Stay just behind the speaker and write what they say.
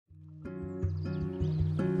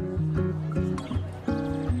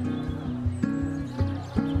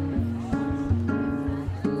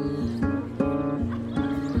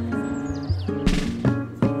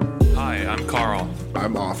Carl.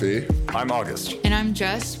 I'm Afi. I'm August. And I'm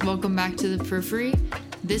Jess. Welcome back to The Periphery.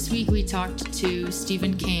 This week we talked to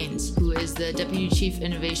Stephen Caines, who is the Deputy Chief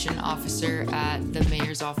Innovation Officer at the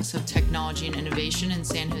Mayor's Office of Technology and Innovation in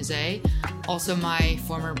San Jose. Also my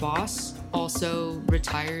former boss, also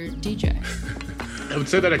retired DJ. I would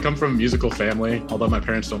say that I come from a musical family. Although my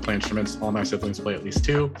parents don't play instruments, all my siblings play at least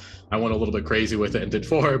two. I went a little bit crazy with it and did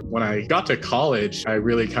four. When I got to college, I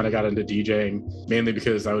really kind of got into DJing, mainly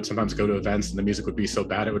because I would sometimes go to events and the music would be so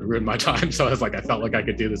bad it would ruin my time. So I was like, I felt like I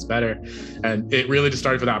could do this better. And it really just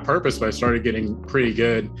started for that purpose, but I started getting pretty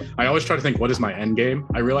good. I always try to think, what is my end game?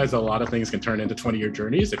 I realized that a lot of things can turn into 20-year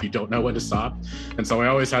journeys if you don't know when to stop. And so I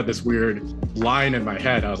always had this weird line in my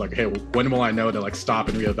head. I was like, hey, well, when will I know to like stop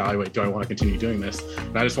and reevaluate? Do I want to continue doing this?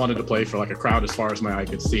 And I just wanted to play for like a crowd as far as my eye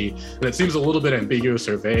could see. And it seems a little bit ambiguous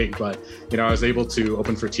or vague, but I was able to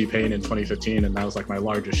open for T-Pain in 2015, and that was like my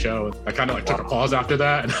largest show. I kind of like took a pause after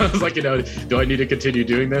that, and I was like, do I need to continue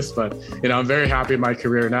doing this? But I'm very happy in my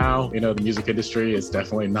career now. The music industry is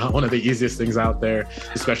definitely not one of the easiest things out there,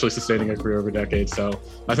 especially sustaining a career over decades. So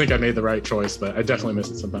I think I made the right choice, but I definitely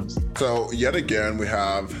miss it sometimes. So yet again, we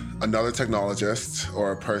have another technologist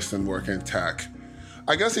or a person working in tech.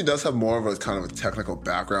 I guess he does have more of a kind of a technical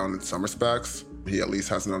background in some respects. He at least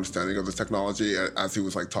has an understanding of the technology, as he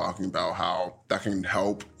was like talking about how that can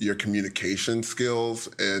help your communication skills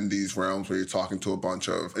in these realms where you're talking to a bunch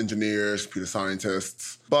of engineers, computer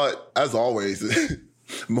scientists. But as always,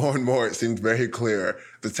 more and more, it seems very clear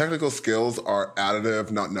the technical skills are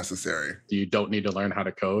additive, not necessary. You don't need to learn how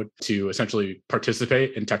to code to essentially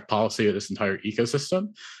participate in tech policy of this entire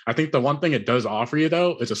ecosystem. I think the one thing it does offer you,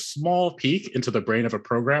 though, is a small peek into the brain of a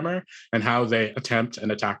programmer and how they attempt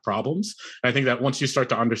and attack problems. And I think that once you start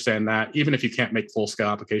to understand that, even if you can't make full-scale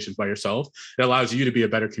applications by yourself, it allows you to be a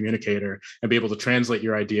better communicator and be able to translate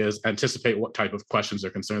your ideas, anticipate what type of questions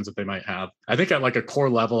or concerns that they might have. I think at like a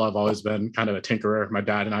core level, I've always been kind of a tinkerer. My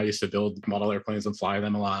dad and I used to build model airplanes and fly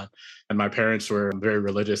them a lot. And my parents were very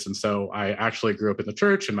religious. And so I actually grew up in the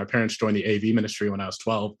church, and my parents joined the AV ministry when I was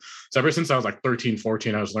 12. So ever since I was like 13,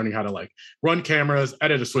 14, I was learning how to like run cameras,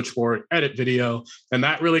 edit a switchboard, edit video. And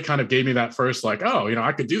that really kind of gave me that first like, oh,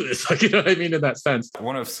 I could do this. Like, what I mean, in that sense.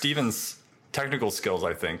 One of Stephen's technical skills,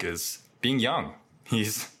 I think, is being young.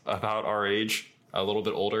 He's about our age, a little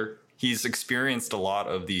bit older. He's experienced a lot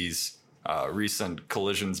of these recent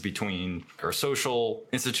collisions between our social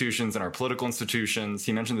institutions and our political institutions.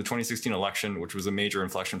 He mentioned the 2016 election, which was a major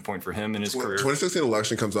inflection point for him in his career. 2016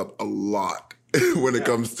 election comes up a lot when it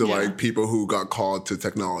comes to like people who got called to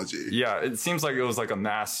technology. Yeah, it seems like it was like a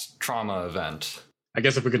mass trauma event. I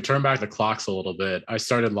guess if we could turn back the clocks a little bit, I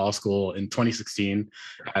started law school in 2016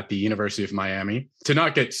 at the University of Miami. To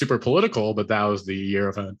not get super political, but that was the year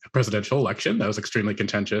of a presidential election that was extremely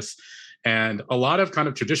contentious. And a lot of kind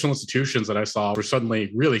of traditional institutions that I saw were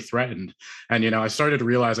suddenly really threatened. And, I started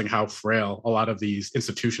realizing how frail a lot of these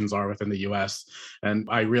institutions are within the US. And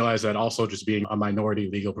I realized that also just being a minority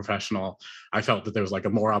legal professional, I felt that there was like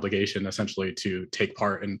a more obligation essentially to take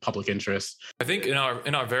part in public interest. I think in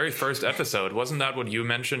our very first episode, wasn't that what you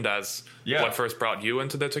mentioned as what first brought you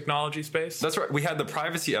into the technology space? That's right. We had the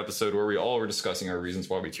privacy episode where we all were discussing our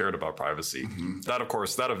reasons why we cared about privacy. Mm-hmm. That, of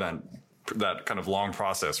course, that event, that kind of long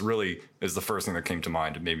process really is the first thing that came to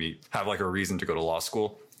mind and made me have like a reason to go to law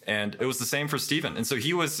school. And it was the same for Stephen. And so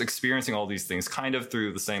he was experiencing all these things kind of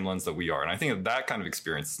through the same lens that we are. And I think that kind of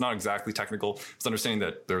experience, it's not exactly technical. It's understanding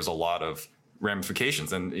that there's a lot of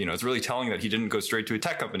ramifications. And, it's really telling that he didn't go straight to a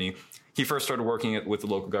tech company. He first started working with the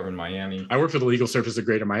local government in Miami. I worked for the Legal Service of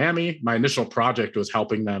Greater Miami. My initial project was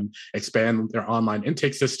helping them expand their online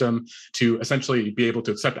intake system to essentially be able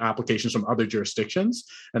to accept applications from other jurisdictions.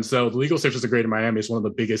 And so the Legal Service of Greater Miami is one of the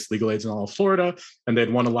biggest legal aids in all of Florida. And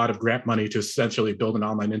they'd won a lot of grant money to essentially build an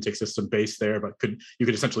online intake system based there, but you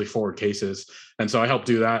could essentially forward cases. And so I helped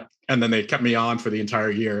do that. And then they kept me on for the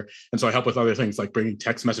entire year. And so I help with other things like bringing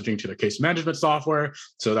text messaging to their case management software.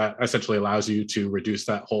 So that essentially allows you to reduce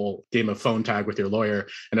that whole game of phone tag with your lawyer.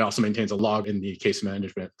 And it also maintains a log in the case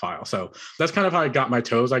management file. So that's kind of how I got my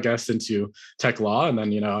toes, I guess, into tech law. And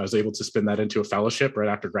then, I was able to spin that into a fellowship right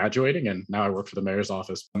after graduating. And now I work for the mayor's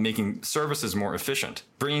office. Making services more efficient,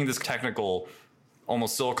 bringing this technical,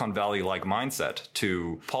 almost Silicon Valley-like mindset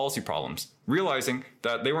to policy problems, realizing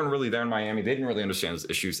that they weren't really there in Miami. They didn't really understand those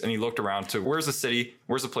issues. And he looked around to where's a city,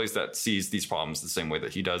 where's a place that sees these problems the same way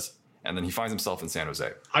that he does. And then he finds himself in San Jose.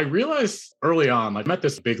 I realized early on, I met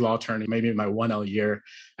this big law attorney, maybe in my 1L year,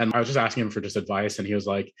 and I was just asking him for just advice. And he was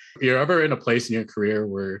like, if you're ever in a place in your career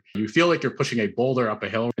where you feel like you're pushing a boulder up a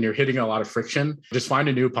hill and you're hitting a lot of friction, just find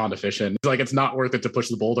a new pond of fishing. It's like, it's not worth it to push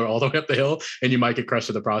the boulder all the way up the hill and you might get crushed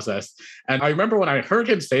in the process. And I remember when I heard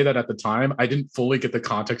him say that at the time, I didn't fully get the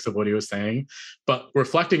context of what he was saying. But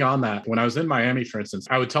reflecting on that, when I was in Miami, for instance,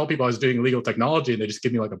 I would tell people I was doing legal technology and they just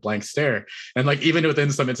give me like a blank stare. And like, even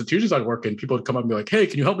within some institutions I work in, people would come up and be like, hey,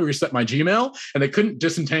 can you help me reset my Gmail? And they couldn't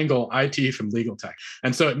disentangle IT from legal tech.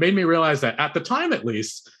 And so it made me realize that at the time, at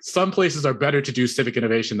least, some places are better to do civic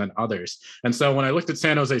innovation than others. And so when I looked at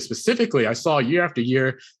San Jose specifically, I saw year after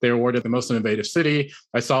year, they were awarded the most innovative city.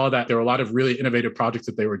 I saw that there were a lot of really innovative projects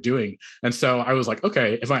that they were doing. And so I was like,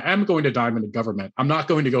 okay, if I am going to dive into government, I'm not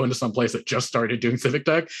going to go into some place that just started doing civic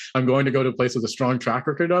tech. I'm going to go to a place with a strong track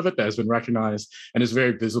record of it that has been recognized and is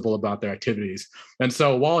very visible about their activities. And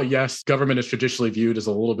so while, yes, government is traditionally viewed as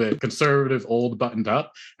a little bit conservative, old, buttoned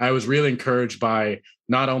up, I was really encouraged by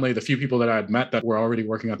not only the few people that I had met that were already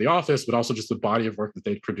working at the office, but also just the body of work that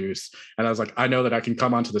they'd produce. And I was like, I know that I can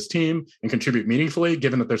come onto this team and contribute meaningfully,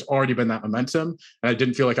 given that there's already been that momentum. And I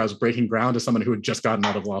didn't feel like I was breaking ground as someone who had just gotten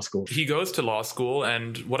out of law school. He goes to law school.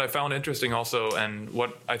 And what I found interesting also, and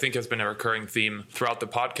what I think has been a recurring theme throughout the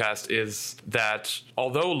podcast, is that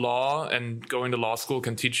although law and going to law school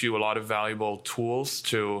can teach you a lot of valuable tools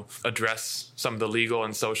to address some of the legal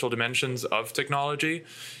and social dimensions of technology,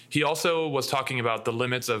 he also was talking about the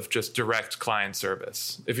limits of just direct client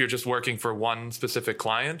service. If you're just working for one specific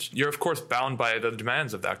client, you're of course bound by the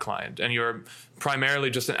demands of that client, and you're primarily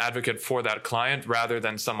just an advocate for that client rather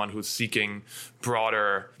than someone who's seeking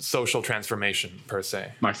broader social transformation per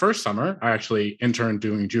se. My first summer, I actually interned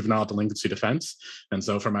doing juvenile delinquency defense. And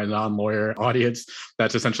so for my non-lawyer audience,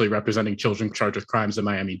 that's essentially representing children charged with crimes in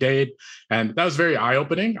Miami-Dade. And that was very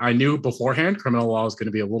eye-opening. I knew beforehand criminal law was going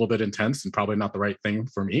to be a little bit intense and probably not the right thing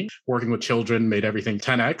for me. Working with children made everything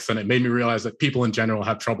 10x, and it made me realize that people in general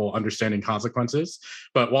have trouble understanding consequences.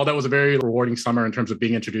 But while that was a very rewarding summer in terms of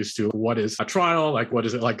being introduced to what is a trial, like what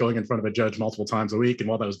is it like going in front of a judge multiple times a week, and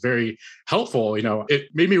while that was very helpful, it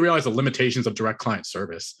made me realize the limitations of direct client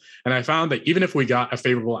service. And I found that even if we got a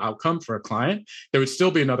favorable outcome for a client, there would still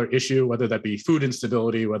be another issue, whether that be food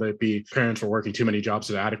instability, whether it be parents were working too many jobs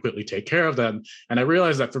to adequately take care of them. And I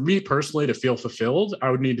realized that for me personally to feel fulfilled, I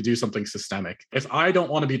would need to do something systemic. If I don't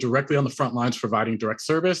want to be directly on the front lines providing direct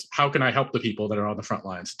service, how can I help the people that are on the front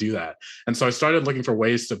lines do that? And so I started looking for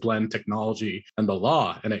ways to blend technology and the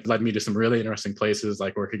law. And it led me to some really interesting places,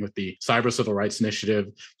 like working with the Cyber Civil Rights Initiative,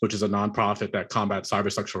 which is a nonprofit that combats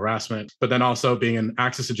cyber sexual harassment, but then also being an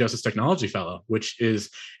Access to Justice Technology Fellow, which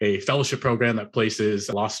is a fellowship program that places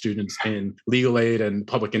law students in legal aid and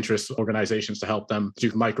public interest organizations to help them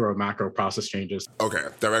do micro and macro process changes. Okay,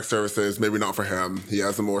 direct services, maybe not for him. He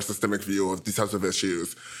has a more systemic view of these types of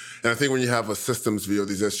issues. And I think when you have a systems view of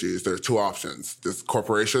these issues, there are two options. There's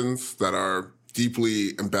corporations that are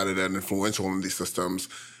deeply embedded and influential in these systems,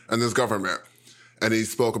 and there's government. And he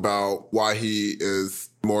spoke about why he is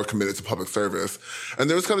more committed to public service. And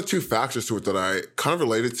there was kind of two factors to it that I kind of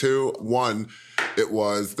related to. One, it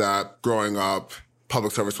was that growing up,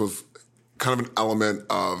 public service was kind of an element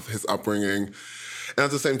of his upbringing. And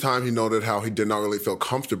at the same time, he noted how he did not really feel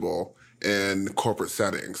comfortable in corporate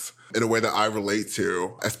settings in a way that I relate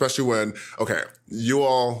to, especially when, okay, you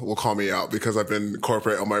all will call me out because I've been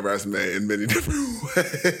corporate on my resume in many different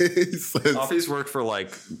ways. Offie's worked for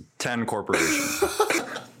like 10 corporations.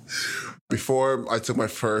 Before I took my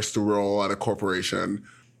first role at a corporation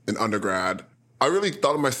in undergrad, I really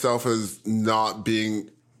thought of myself as not being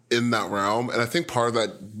in that realm. And I think part of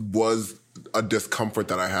that was a discomfort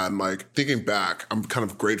that I had. Like, thinking back, I'm kind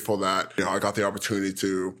of grateful that, I got the opportunity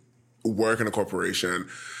to work in a corporation,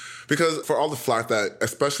 because for all the flack that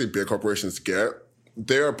especially big corporations get,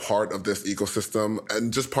 they're a part of this ecosystem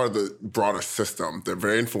and just part of the broader system. They're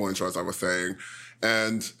very influential, as I was saying.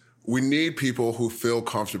 And we need people who feel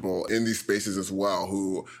comfortable in these spaces as well,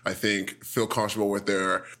 who I think feel comfortable with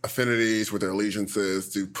their affinities, with their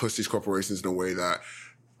allegiances, to push these corporations in a way that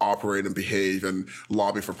operate and behave and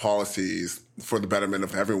lobby for policies for the betterment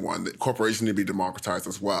of everyone. Corporations need to be democratized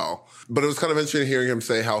as well. But it was kind of interesting hearing him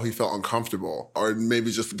say how he felt uncomfortable, or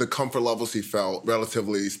maybe just the comfort levels he felt,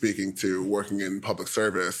 relatively speaking, to working in public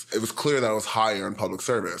service. It was clear that I was higher in public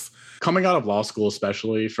service. Coming out of law school,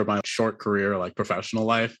 especially for my short career, like professional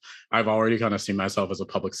life, I've already kind of seen myself as a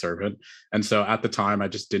public servant. And so at the time, I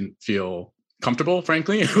just didn't feel comfortable,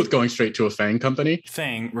 frankly, with going straight to a FANG company.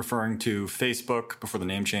 FANG referring to Facebook before the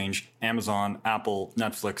name change, Amazon, Apple,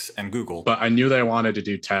 Netflix, and Google. But I knew that I wanted to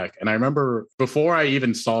do tech. And I remember before I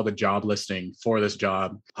even saw the job listing for this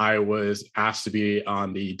job, I was asked to be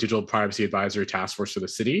on the Digital Privacy Advisory Task Force for the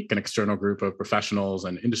city, an external group of professionals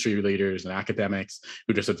and industry leaders and academics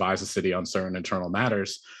who just advise the city on certain internal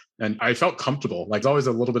matters. And I felt comfortable. Like, there's always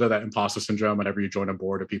a little bit of that imposter syndrome whenever you join a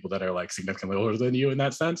board of people that are like significantly older than you in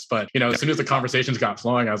that sense. But, as soon as the conversations got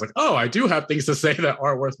flowing, I was like, oh, I do have things to say that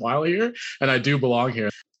are worthwhile here. And I do belong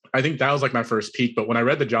here. I think that was like my first peak. But when I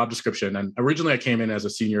read the job description, and originally I came in as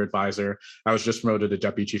a senior advisor, I was just promoted to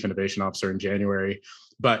Deputy Chief Innovation Officer in January.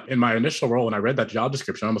 But in my initial role, when I read that job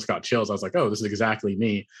description, I almost got chills. I was like, oh, this is exactly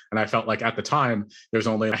me. And I felt like at the time, there's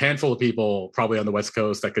only a handful of people probably on the West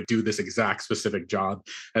Coast that could do this exact specific job,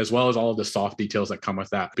 as well as all of the soft details that come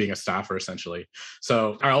with that, being a staffer, essentially.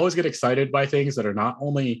 So I always get excited by things that are not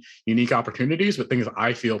only unique opportunities, but things that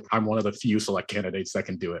I feel I'm one of the few select candidates that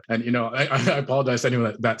can do it. And, I apologize to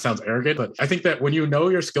anyone that sounds arrogant, but I think that when you know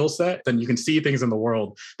your skill set, then you can see things in the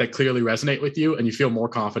world that clearly resonate with you, and you feel more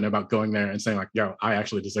confident about going there and saying like, yo, I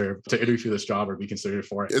actually deserve to interview for this job or be considered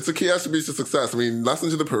for it. It's a key attribute to success. I mean, lesson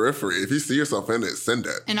to the periphery. If you see yourself in it, send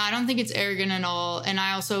it. And I don't think it's arrogant at all. And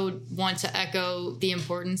I also want to echo the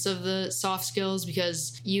importance of the soft skills,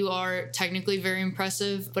 because you are technically very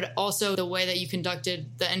impressive, but also the way that you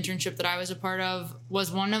conducted the internship that I was a part of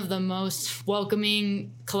was one of the most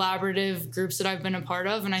welcoming, collaborative groups that I've been a part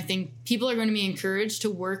of. And I think people are going to be encouraged to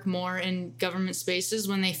work more in government spaces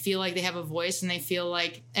when they feel like they have a voice and they feel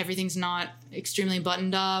like everything's not extremely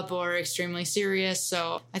buttoned up or extremely serious.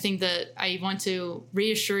 So I think that I want to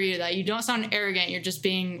reassure you that you don't sound arrogant. You're just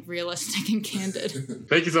being realistic and candid.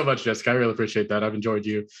 Thank you so much, Jessica. I really appreciate that. I've enjoyed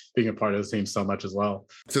you being a part of the team so much as well.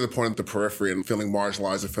 To the point of the periphery and feeling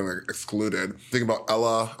marginalized or feeling excluded. Thinking about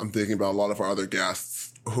Ella, I'm thinking about a lot of our other guests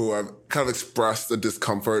who have kind of expressed a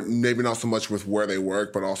discomfort, maybe not so much with where they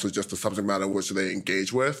work, but also just the subject matter which they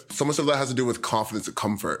engage with. So much of that has to do with confidence and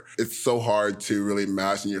comfort. It's so hard to really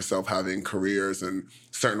imagine yourself having careers in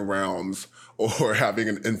certain realms or having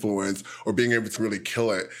an influence or being able to really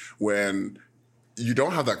kill it when you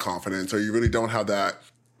don't have that confidence or you really don't have that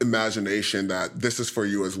imagination that this is for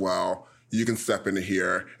you as well. You can step into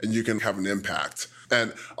here and you can have an impact.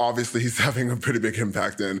 And obviously he's having a pretty big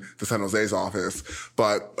impact in the San Jose's office,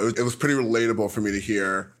 but it was pretty relatable for me to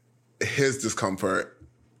hear his discomfort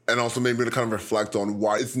and also made me to kind of reflect on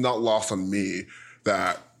why it's not lost on me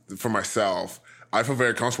that for myself, I feel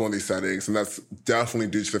very comfortable in these settings. And that's definitely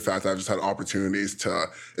due to the fact that I've just had opportunities to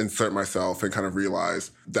insert myself and kind of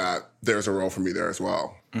realize that there's a role for me there as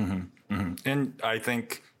well. Mm-hmm, mm-hmm. And I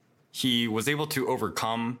think he was able to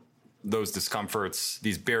overcome those discomforts,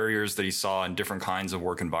 these barriers that he saw in different kinds of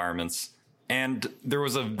work environments. And there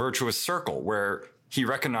was a virtuous circle where he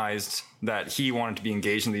recognized that he wanted to be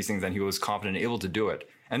engaged in these things and he was confident and able to do it.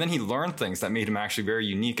 And then he learned things that made him actually very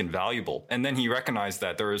unique and valuable. And then he recognized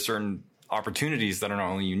that there are certain opportunities that are not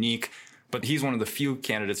only unique, but he's one of the few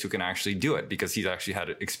candidates who can actually do it because he's actually had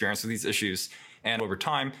experience with these issues. And over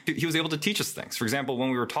time, he was able to teach us things. For example, when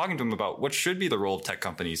we were talking to him about what should be the role of tech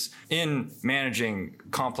companies in managing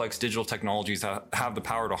complex digital technologies that have the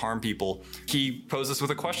power to harm people, he posed us with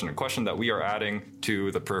a question that we are adding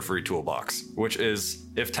to the periphery toolbox, which is,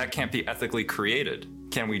 if tech can't be ethically created,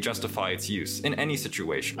 can we justify its use in any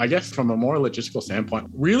situation? I guess from a more logistical standpoint,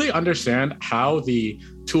 really understand how the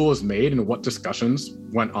tool is made and what discussions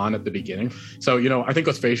went on at the beginning. So, I think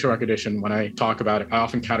with facial recognition, when I talk about it, I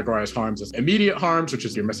often categorize harms as immediate harms, which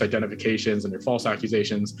is your misidentifications and your false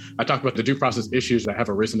accusations. I talk about the due process issues that have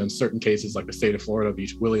arisen in certain cases, like the state of Florida v.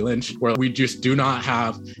 Willie Lynch, where we just do not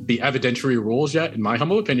have the evidentiary rules yet, in my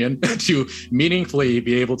humble opinion, to meaningfully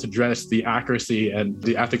be able to address the accuracy and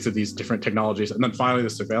the ethics of these different technologies. And then finally, the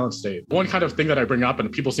surveillance state. One kind of thing that I bring up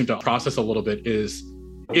and people seem to process a little bit is,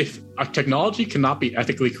 if a technology cannot be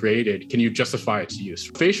ethically created, can you justify its use?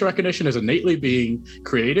 Facial recognition is innately being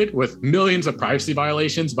created with millions of privacy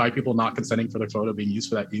violations by people not consenting for their photo being used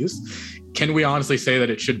for that use. Can we honestly say that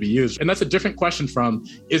it should be used? And that's a different question from,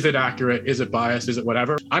 is it accurate? Is it biased? Is it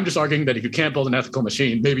whatever? I'm just arguing that if you can't build an ethical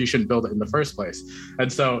machine, maybe you shouldn't build it in the first place.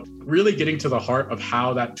 And so really getting to the heart of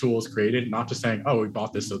how that tool is created, not just saying, oh, we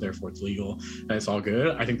bought this, so therefore it's legal and it's all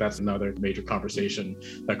good. I think that's another major conversation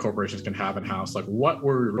that corporations can have in-house. Like, what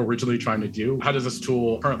we're originally trying to do, how does this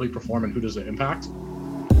tool currently perform, and who does it impact?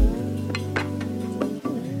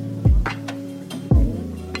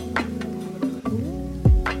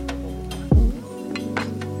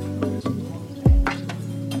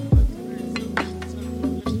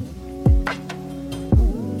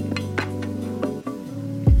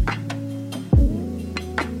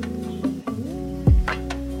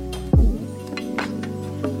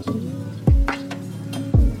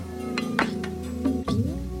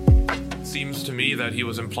 seems to me that he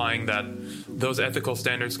was implying that those ethical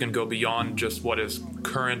standards can go beyond just what is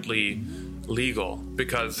currently legal,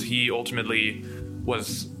 because he ultimately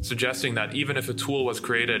was suggesting that even if a tool was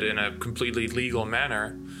created in a completely legal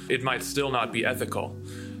manner, it might still not be ethical.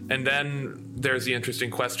 And then there's the interesting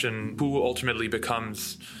question, who ultimately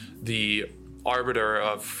becomes the arbiter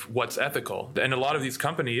of what's ethical? And a lot of these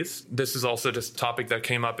companies, this is also just a topic that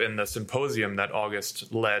came up in the symposium that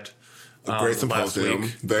August led. Great symposium,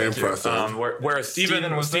 very impressive. Where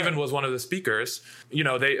Stephen was one of the speakers.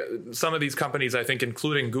 Some of these companies, I think,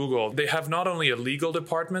 including Google, they have not only a legal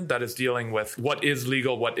department that is dealing with what is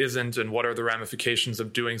legal, what isn't, and what are the ramifications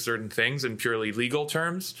of doing certain things in purely legal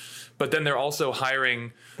terms, but then they're also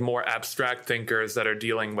hiring more abstract thinkers that are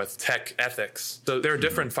dealing with tech ethics. So there are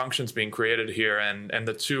different functions being created here, and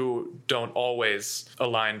the two don't always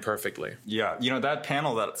align perfectly. Yeah, that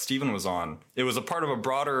panel that Stephen was on, it was a part of a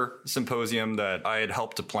broader symposium that I had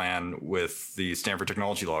helped to plan with the Stanford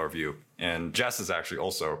Technology Law Review. And Jess is actually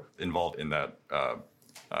also involved in that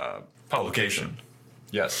publication.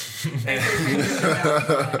 Yes.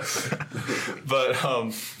 But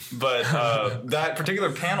that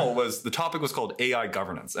particular panel the topic was called AI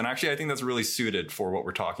governance. And actually, I think that's really suited for what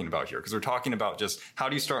we're talking about here, because we're talking about just how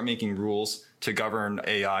do you start making rules to govern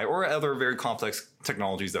AI or other very complex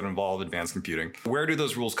technologies that involve advanced computing. Where do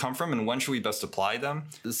those rules come from, and when should we best apply them?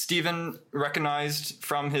 Stephen recognized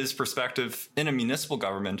from his perspective in a municipal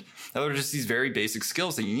government that there are just these very basic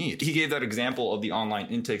skills that you need. He gave that example of the online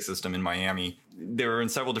intake system in Miami. They were in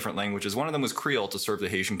several different languages. One of them was Creole to serve the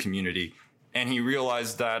Haitian community. And he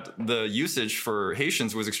realized that the usage for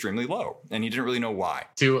Haitians was extremely low, and he didn't really know why.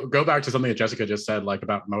 To go back to something that Jessica just said, like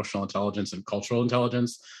about emotional intelligence and cultural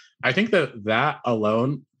intelligence, I think that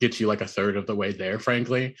alone gets you like a third of the way there,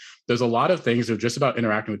 frankly. There's a lot of things that are just about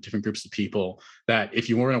interacting with different groups of people that if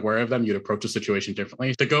you weren't aware of them, you'd approach the situation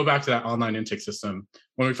differently. To go back to that online intake system,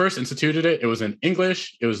 when we first instituted it, it was in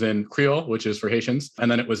English, it was in Creole, which is for Haitians,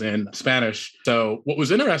 and then it was in Spanish. So what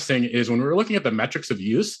was interesting is when we were looking at the metrics of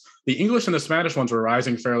use, the English and the Spanish ones were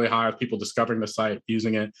rising fairly high with people discovering the site,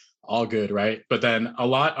 using it, all good, right? But then a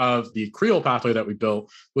lot of the Creole pathway that we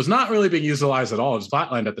built was not really being utilized at all. It was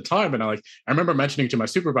flatlined at the time. And I remember mentioning to my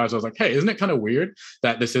supervisor, I was like, hey, isn't it kind of weird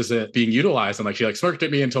that this isn't being utilized? And she smirked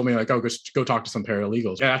at me and told me go talk to some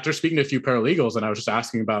paralegals. And after speaking to a few paralegals, and I was just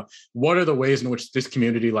asking about what are the ways in which this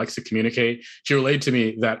community likes to communicate, she relayed to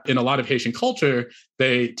me that in a lot of Haitian culture,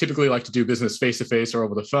 they typically like to do business face-to-face or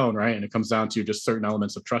over the phone, right? And it comes down to just certain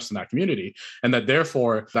elements of trust in that community. And that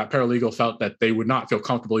therefore, that paralegal felt that they would not feel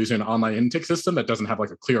comfortable using an online intake system that doesn't have a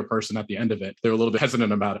clear person at the end of it. They were a little bit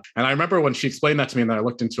hesitant about it. And I remember when she explained that to me and then I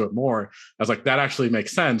looked into it more, I was like, that actually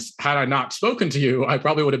makes sense. Had I not spoken to you, I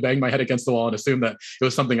probably would have banged my head against the wall and assumed that it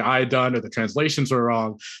was something I had done or the translations were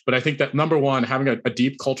wrong. But I think that number one, having a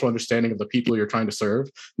deep cultural understanding of the people you're trying to serve,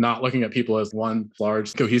 not looking at people as one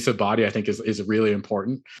large cohesive body, I think is really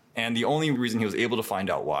important. And the only reason he was able to find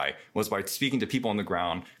out why was by speaking to people on the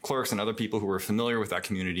ground, clerks and other people who were familiar with that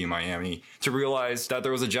community in Miami, to realize that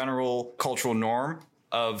there was a general cultural norm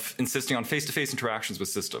of insisting on face-to-face interactions with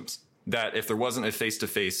systems. That if there wasn't a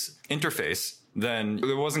face-to-face interface, then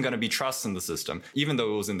there wasn't going to be trust in the system, even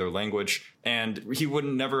though it was in their language. And he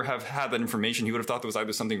wouldn't never have had that information. He would have thought there was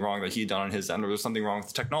either something wrong that he had done on his end or there was something wrong with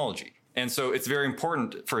the technology. And so it's very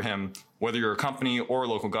important for him, whether you're a company or a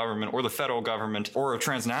local government or the federal government or a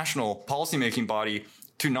transnational policymaking body,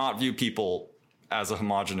 to not view people as a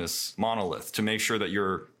homogenous monolith, to make sure that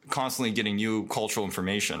you're constantly getting new cultural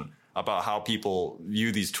information about how people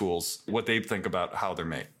view these tools, what they think about how they're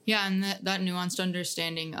made. Yeah, and that nuanced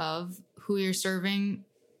understanding of who you're serving,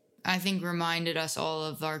 I think reminded us all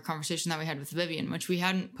of our conversation that we had with Vivian, which we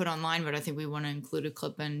hadn't put online, but I think we want to include a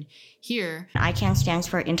clip in here. ICANN stands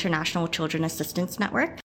for International Children Assistance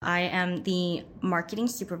Network. I am the marketing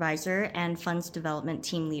supervisor and funds development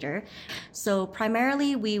team leader. So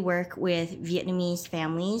primarily we work with Vietnamese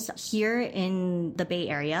families here in the Bay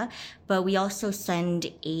Area, but we also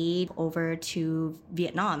send aid over to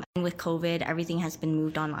Vietnam. And with COVID, everything has been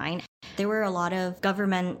moved online. There were a lot of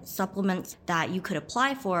government supplements that you could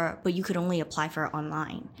apply for, but you could only apply for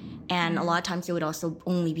online. And a lot of times it would also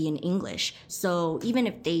only be in English. So even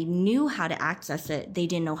if they knew how to access it, they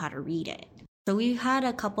didn't know how to read it. So we've had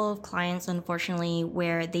a couple of clients, unfortunately,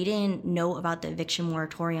 where they didn't know about the eviction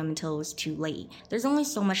moratorium until it was too late. There's only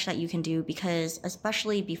so much that you can do because,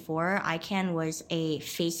 especially before, ICANN was a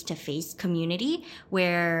face-to-face community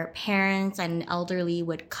where parents and elderly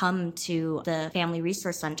would come to the Family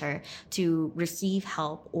Resource Center to receive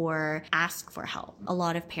help or ask for help. A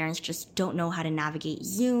lot of parents just don't know how to navigate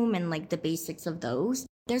Zoom and the basics of those.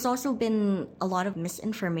 There's also been a lot of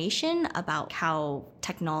misinformation about how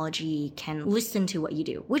technology can listen to what you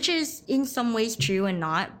do, which is in some ways true and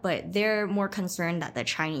not, but they're more concerned that the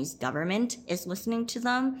Chinese government is listening to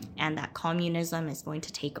them and that communism is going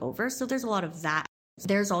to take over. So there's a lot of that.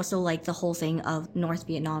 There's also like the whole thing of North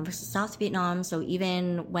Vietnam versus South Vietnam. So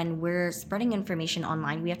even when we're spreading information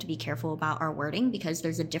online, we have to be careful about our wording because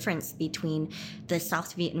there's a difference between the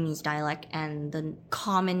South Vietnamese dialect and the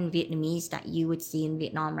common Vietnamese that you would see in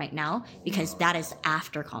Vietnam right now, because that is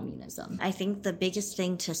after communism. I think the biggest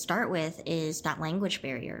thing to start with is that language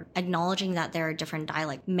barrier, acknowledging that there are different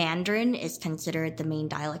dialects. Mandarin is considered the main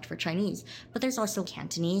dialect for Chinese, but there's also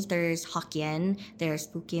Cantonese, there's Hokkien, there's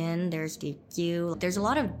Fukien, there's Teochew. There's a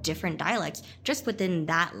lot of different dialects just within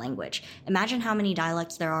that language. Imagine how many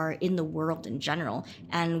dialects there are in the world in general.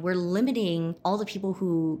 And we're limiting all the people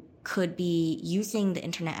who could be using the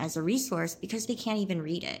internet as a resource because they can't even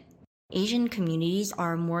read it. Asian communities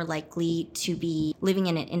are more likely to be living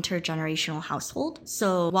in an intergenerational household.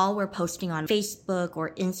 So while we're posting on Facebook or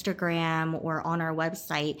Instagram or on our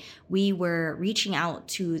website, we were reaching out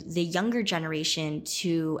to the younger generation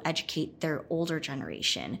to educate their older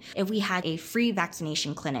generation. If we had a free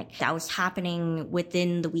vaccination clinic that was happening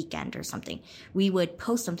within the weekend or something, we would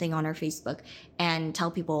post something on our Facebook and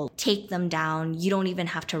tell people, take them down. You don't even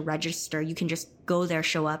have to register. You can just go there,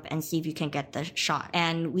 show up, and see if you can get the shot.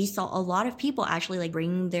 And we saw a lot of people actually like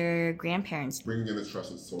bring their grandparents. Bringing in a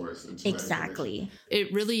trusted source. Exactly.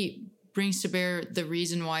 It really brings to bear the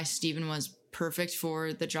reason why Stephen was perfect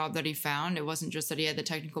for the job that he found. It wasn't just that he had the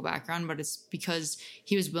technical background, but it's because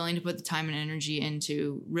he was willing to put the time and energy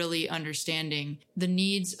into really understanding the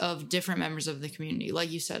needs of different members of the community.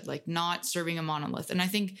 Like you said, like not serving a monolith. And I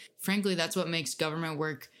think, frankly, that's what makes government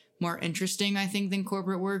work more interesting, I think, than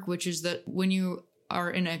corporate work, which is that when you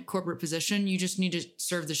are in a corporate position, you just need to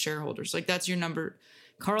serve the shareholders. Like that's your number.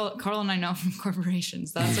 Carl and I know from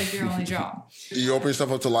corporations, that's like your only job. You open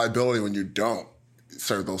yourself up to liability when you don't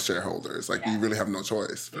serve those shareholders. Like you really have no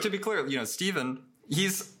choice. To be clear, Stephen,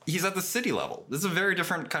 he's at the city level. This is a very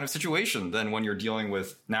different kind of situation than when you're dealing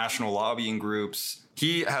with national lobbying groups.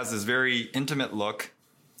 He has this very intimate look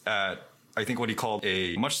at, I think, what he called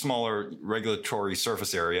a much smaller regulatory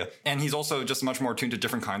surface area. And he's also just much more attuned to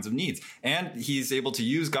different kinds of needs. And he's able to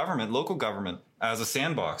use government, local government, as a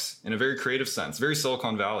sandbox in a very creative sense, very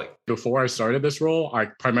Silicon Valley. Before I started this role, I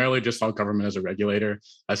primarily just saw government as a regulator.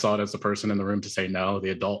 I saw it as the person in the room to say no, the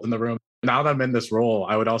adult in the room. Now that I'm in this role,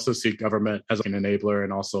 I would also see government as an enabler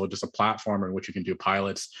and also just a platform in which you can do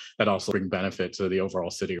pilots that also bring benefit to the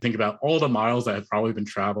overall city. Think about all the miles that have probably been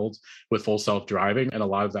traveled with full self-driving, and a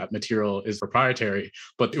lot of that material is proprietary,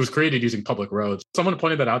 but it was created using public roads. Someone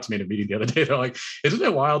pointed that out to me in a meeting the other day. They're like, isn't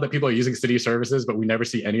it wild that people are using city services, but we never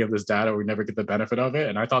see any of this data, we never get the benefit of it?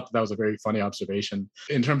 And I thought that was a very funny observation.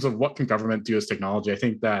 In terms of what can government do as technology, I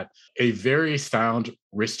think that a very sound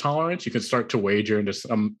risk tolerance, you can start to wager into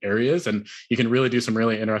some areas and you can really do some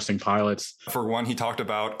really interesting pilots. For one, he talked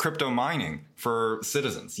about crypto mining for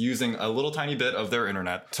citizens, using a little tiny bit of their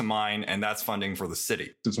internet to mine, and that's funding for the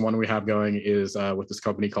city. Since one we have going is with this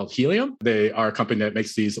company called Helium. They are a company that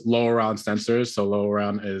makes these low-around sensors. So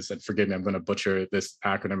low-around is, and forgive me, I'm going to butcher this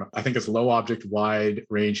acronym. I think it's Low Object Wide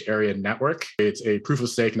Range Area Network. It's a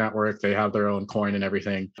proof-of-stake network. They have their own coin and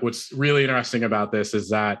everything. What's really interesting about this is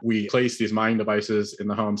that we place these mining devices in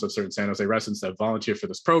the homes of certain San Jose residents that volunteer for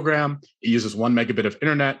this program. It uses 1 megabit of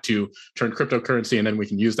internet to turn cryptocurrency, and then we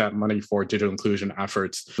can use that money for digital inclusion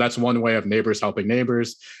efforts. That's one way of neighbors helping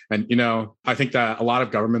neighbors. And, I think that a lot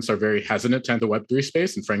of governments are very hesitant to enter the Web3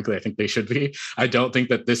 space. And frankly, I think they should be. I don't think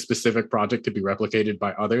that this specific project could be replicated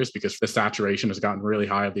by others because the saturation has gotten really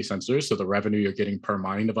high of these sensors. So the revenue you're getting per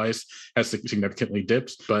mining device has significantly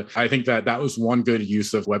dipped. But I think that that was one good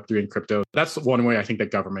use of Web3 and crypto. That's one way I think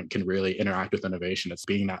that government can really interact with innovation. It's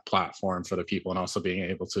being that platform for the people and also being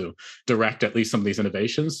able to direct at least some of these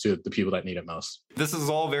innovations to the people that need it most. This is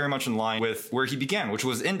all very much in line with where he began, which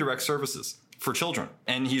was indirect services for children.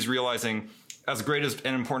 And he's realizing, as great as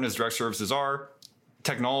and important as direct services are,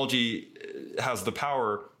 technology has the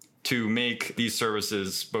power to make these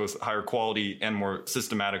services both higher quality and more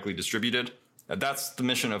systematically distributed. That's the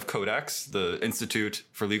mission of Codex, the Institute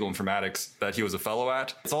for Legal Informatics that he was a fellow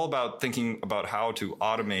at. It's all about thinking about how to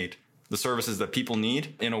automate the services that people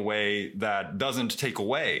need in a way that doesn't take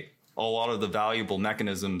away a lot of the valuable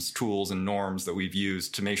mechanisms, tools, and norms that we've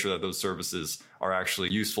used to make sure that those services are actually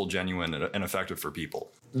useful, genuine, and effective for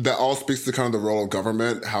people. That all speaks to kind of the role of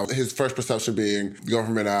government, how his first perception being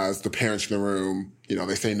government as the parents in the room,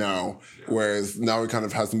 they say no. Whereas now he kind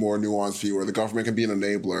of has a more nuanced view where the government can be an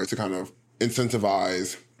enabler to kind of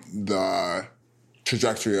incentivize the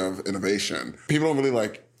trajectory of innovation. People don't really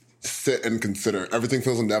like sit and consider. Everything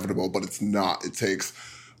feels inevitable, but it's not. It takes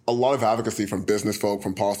a lot of advocacy from business folk,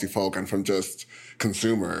 from policy folk, and from just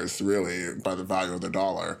consumers, really, by the value of their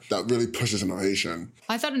dollar, that really pushes innovation.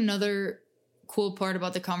 I thought another cool part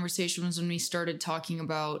about the conversation was when we started talking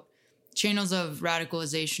about channels of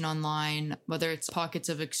radicalization online, whether it's pockets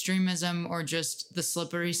of extremism or just the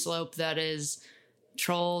slippery slope that is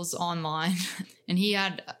trolls online. And he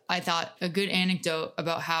had, I thought, a good anecdote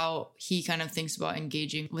about how he kind of thinks about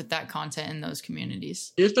engaging with that content in those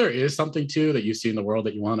communities. If there is something too that you see in the world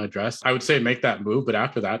that you want to address, I would say make that move. But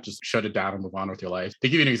after that, just shut it down and move on with your life. To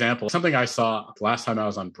give you an example, something I saw last time I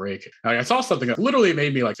was on break, I saw something that literally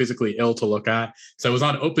made me like physically ill to look at. So I was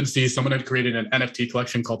on OpenSea. Someone had created an NFT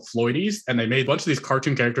collection called Floydies, and they made a bunch of these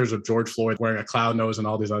cartoon characters of George Floyd wearing a clown nose and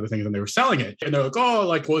all these other things, and they were selling it. And they're like, oh,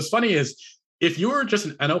 like what's funny is, if you were just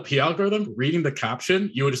an NLP algorithm reading the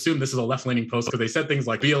caption, you would assume this is a left-leaning post because they said things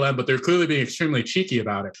like BLM, but they're clearly being extremely cheeky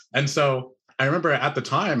about it. And so I remember at the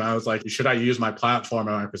time, I was like, should I use my platform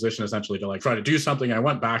and my position essentially to like try to do something? I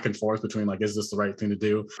went back and forth between like, is this the right thing to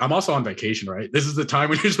do? I'm also on vacation, right? This is the time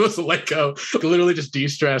when you're supposed to let go, literally just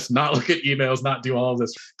de-stress, not look at emails, not do all of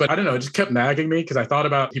this. But I don't know, it just kept nagging me because I thought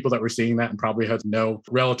about people that were seeing that and probably had no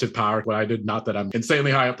relative power. What I did, not that I'm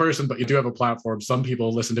insanely high up person, but you do have a platform. Some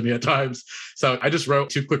people listen to me at times. So I just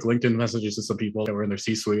wrote 2 quick LinkedIn messages to some people that were in their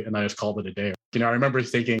C-suite and I just called it a day. You know, I remember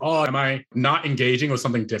thinking, oh, am I not engaging with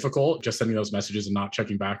something difficult, just sending those messages and not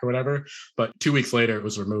checking back or whatever? But 2 weeks later, it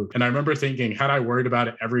was removed. And I remember thinking, had I worried about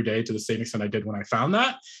it every day to the same extent I did when I found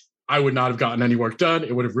that, I would not have gotten any work done.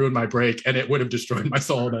 It would have ruined my break and it would have destroyed my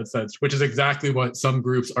soul in that sense, which is exactly what some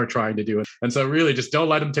groups are trying to do. And so really just don't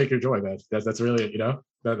let them take your joy, man. That's really, you know,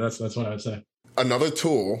 that's what I would say. Another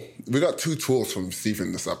tool, we got 2 tools from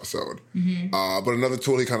Stephen this episode, but another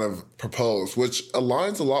tool he kind of proposed, which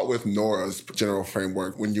aligns a lot with Nora's general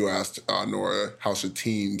framework. When you asked Nora, how should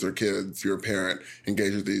teens or kids, your parent,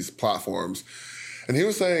 engage with these platforms? And he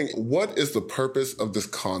was saying, what is the purpose of this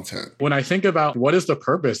content? When I think about what is the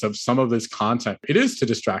purpose of some of this content, it is to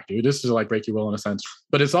distract you. It is to like break your will in a sense,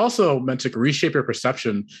 but it's also meant to reshape your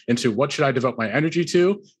perception into what should I devote my energy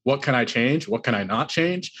to? What can I change? What can I not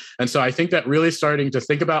change? And so I think that really starting to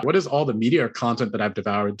think about what is all the media or content that I've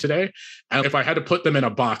devoured today? And if I had to put them in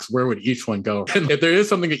a box, where would each one go? And if there is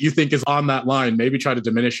something that you think is on that line, maybe try to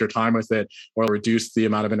diminish your time with it or reduce the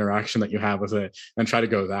amount of interaction that you have with it and try to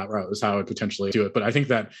go that route is how I would potentially do it. But I think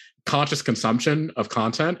that conscious consumption of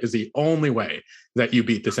content is the only way that you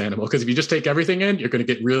beat this animal. Because if you just take everything in, you're going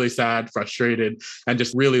to get really sad, frustrated, and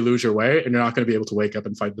just really lose your way. And you're not going to be able to wake up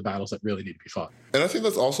and fight the battles that really need to be fought. And I think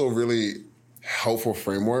that's also a really helpful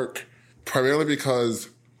framework, primarily because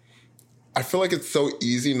I feel like it's so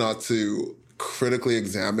easy not to critically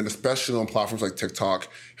examine, especially on platforms like TikTok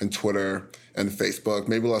and Twitter and Facebook,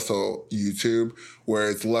 maybe less so YouTube,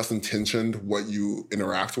 where it's less intentioned what you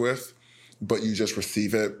interact with, but you just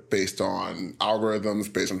receive it based on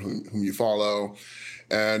algorithms, based on whom you follow.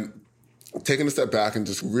 And taking a step back and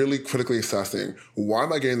just really critically assessing, why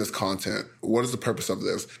am I getting this content? What is the purpose of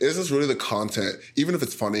this? Is this really the content, even if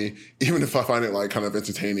it's funny, even if I find it like kind of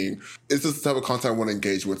entertaining, is this the type of content I want to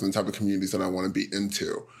engage with and the type of communities that I want to be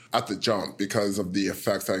into at the jump because of the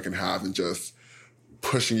effects that I can have in just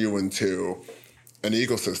pushing you into an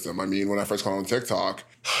ecosystem? I mean, when I first got on TikTok,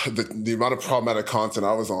 the amount of problematic content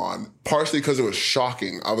I was on, partially because it was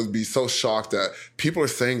shocking. I would be so shocked that people are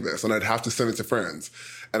saying this and I'd have to send it to friends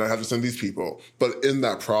and I'd have to send these people. But in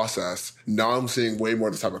that process, now I'm seeing way more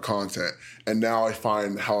of this type of content. And now I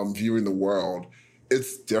find how I'm viewing the world,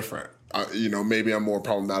 it's different. Maybe I'm more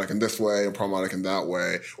problematic in this way or problematic in that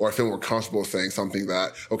way, or I feel more comfortable saying something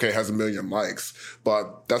that, okay, has 1 million likes,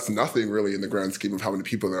 but that's nothing really in the grand scheme of how many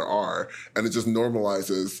people there are. And it just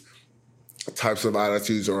normalizes types of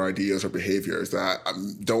attitudes or ideas or behaviors that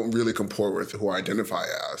don't really comport with who I identify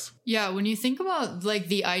as. Yeah, when you think about like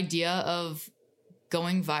the idea of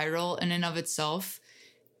going viral in and of itself,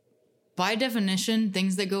 by definition,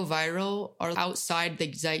 things that go viral are outside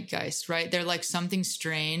the zeitgeist, right? They're like something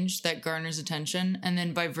strange that garners attention. And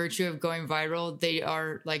then by virtue of going viral, they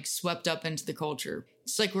are like swept up into the culture.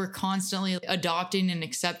 It's like we're constantly adopting and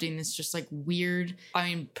accepting this just like weird,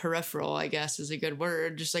 peripheral, I guess is a good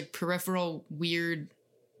word, just like peripheral, weird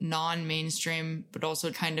non-mainstream, but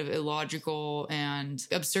also kind of illogical and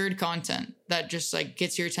absurd content that just like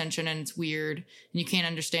gets your attention and it's weird and you can't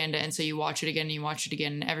understand it. And so you watch it again and you watch it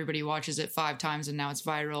again and everybody watches it 5 times and now it's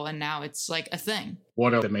viral and now it's like a thing.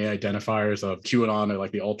 What are the main identifiers of QAnon or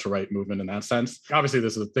like the alt-right movement in that sense? Obviously,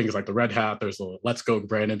 there's things like the Red Hat, there's the Let's Go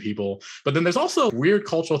Brandon people, but then there's also weird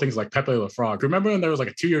cultural things like Pepe Le Frog. Remember when there was like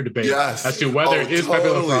a 2-year debate as to whether is Pepe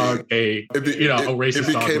Le Frog a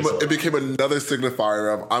racist dog whistle? It became another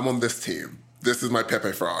signifier of I'm on this team. This is my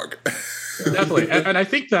Pepe Frog. Definitely. And I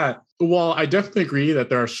think that while I definitely agree that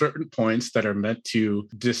there are certain points that are meant to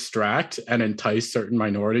distract and entice certain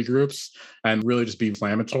minority groups and really just be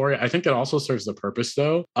inflammatory, I think it also serves the purpose,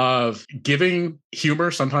 though, of giving humor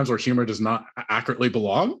sometimes where humor does not accurately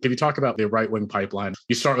belong. If you talk about the right-wing pipeline,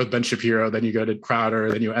 you start with Ben Shapiro, then you go to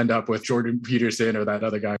Crowder, then you end up with Jordan Peterson or that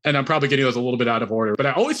other guy. And I'm probably getting those a little bit out of order, but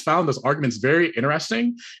I always found those arguments very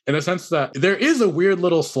interesting in the sense that there is a weird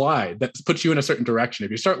little slide that puts you in a certain direction. If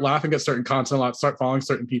you start laughing at certain content a lot, start following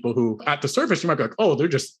certain people who at the surface you might be like, oh,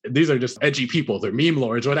 these are just edgy people, they're meme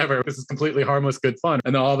lords, whatever, this is completely harmless, good fun.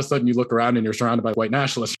 And then all of a sudden you look around and you're surrounded by white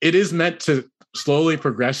nationalists. It is meant to slowly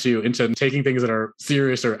progress you into taking things that are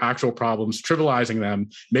serious or actual problems, trivializing them,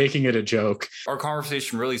 making it a joke. Our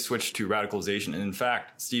conversation really switched to radicalization, and in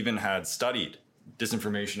fact, Stephen had studied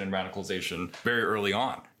disinformation and radicalization very early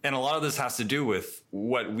on. And a lot of this has to do with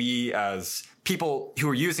what we as people who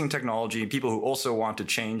are using technology, people who also want to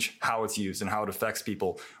change how it's used and how it affects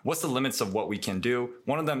people, what's the limits of what we can do?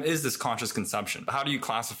 One of them is this conscious consumption. How do you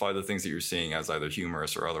classify the things that you're seeing as either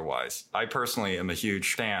humorous or otherwise? I personally am a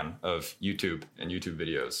huge fan of YouTube and YouTube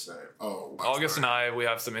videos. August and I, we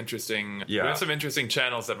have some interesting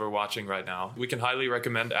channels that we're watching right now. We can highly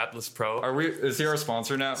recommend Atlas Pro. Is he our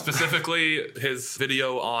sponsor now? Specifically his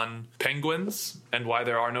video on penguins and why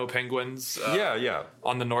there are no penguins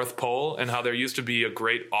on the North Pole, and how there used to be a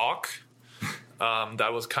great auk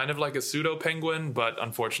that was kind of like a pseudo penguin, but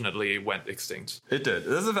unfortunately went extinct. It did.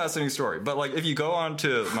 This is a fascinating story. But like, if you go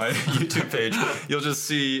onto my YouTube page, you'll just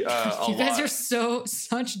see you guys are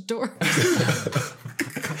such dorks.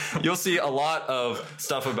 You'll see a lot of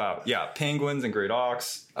stuff about penguins and great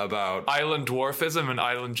auks, about island dwarfism and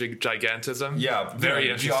island gigantism. Yeah, very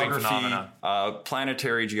interesting phenomena.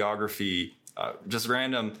 Planetary geography. Just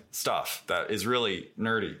random stuff that is really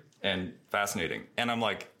nerdy and fascinating. And I'm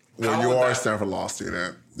like, well, you are a Stanford Law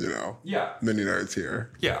student, you know. Yeah. Many nerds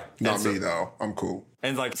here. Yeah. Not me, though. I'm cool.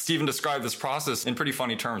 And like Stephen described this process in pretty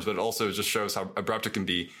funny terms, but it also just shows how abrupt it can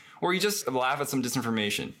be. Or you just laugh at some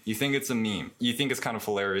disinformation. You think it's a meme. You think it's kind of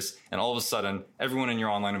hilarious. And all of a sudden, everyone in your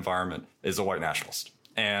online environment is a white nationalist.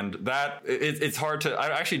 And that, it's hard to,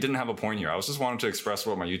 I actually didn't have a point here. I was just wanting to express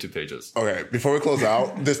what my YouTube page is. Okay, before we close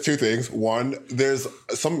out, there's 2 things. One, there's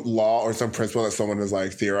some law or some principle that someone has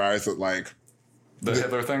like theorized that like, the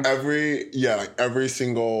Hitler thing? Every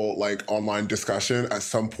single like online discussion at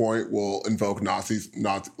some point will invoke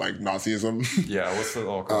Nazism. Yeah, what's the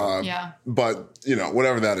all called? But, you know,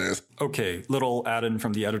 whatever that is. Okay, little add-in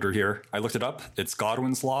from the editor here. I looked it up. It's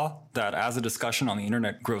Godwin's law that as a discussion on the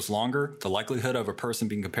internet grows longer, the likelihood of a person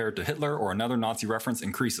being compared to Hitler or another Nazi reference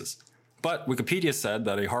increases. But Wikipedia said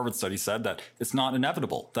that a Harvard study said that it's not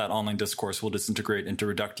inevitable that online discourse will disintegrate into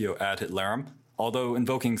reductio ad Hitlerum, although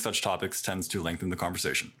invoking such topics tends to lengthen the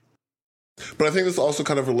conversation. But I think this also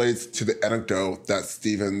kind of relates to the anecdote that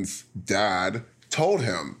Stephen's dad told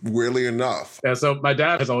him, weirdly enough. Yeah, so my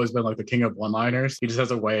dad has always been like the king of one-liners. He just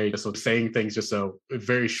has a way just of saying things just so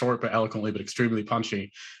very short but eloquently but extremely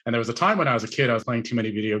punchy. And there was a time when I was a kid, I was playing too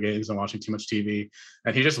many video games and watching too much TV.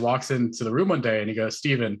 And he just walks into the room one day and he goes,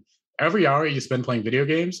 Stephen, every hour you spend playing video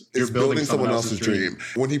games, you're building someone else's dream.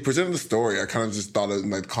 When he presented the story, I kind of just thought of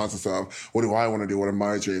like the concept of what do I want to do? What are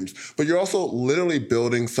my dreams? But you're also literally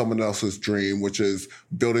building someone else's dream, which is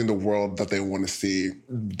building the world that they want to see,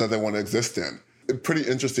 that they want to exist in. Pretty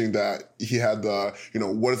interesting that he had the,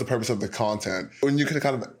 what is the purpose of the content? When you can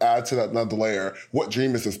kind of add to that another layer, what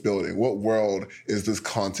dream is this building? What world is this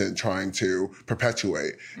content trying to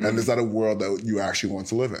perpetuate? Mm-hmm. And is that a world that you actually want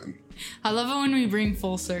to live in? I love it when we bring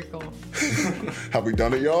full circle. Have we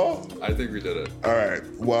done it, y'all? I think we did it. All right.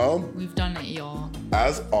 Well, we've done it, y'all.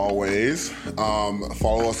 As always,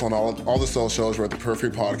 follow us on all the socials. We're at the Periphery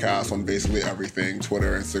Podcast on basically everything,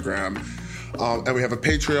 Twitter, Instagram. And we have a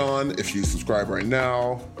Patreon. If you subscribe right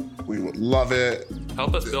now, we would love it.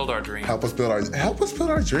 Help us build our dream. Help us build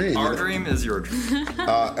our dream. Our dream is your dream.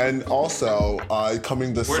 And also,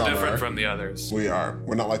 coming this summer. We're different from the others. We are.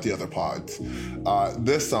 We're not like the other pods.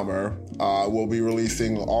 This summer, we'll be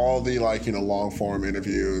releasing all the long form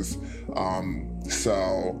interviews.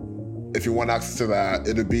 So If you want access to that,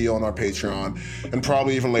 it'll be on our Patreon, and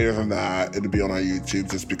probably even later than that, it'll be on our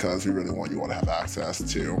YouTube, just because we really want you all to have access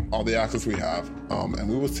to all the access we have. And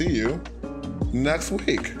we will see you next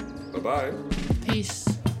week. Bye-bye. Peace.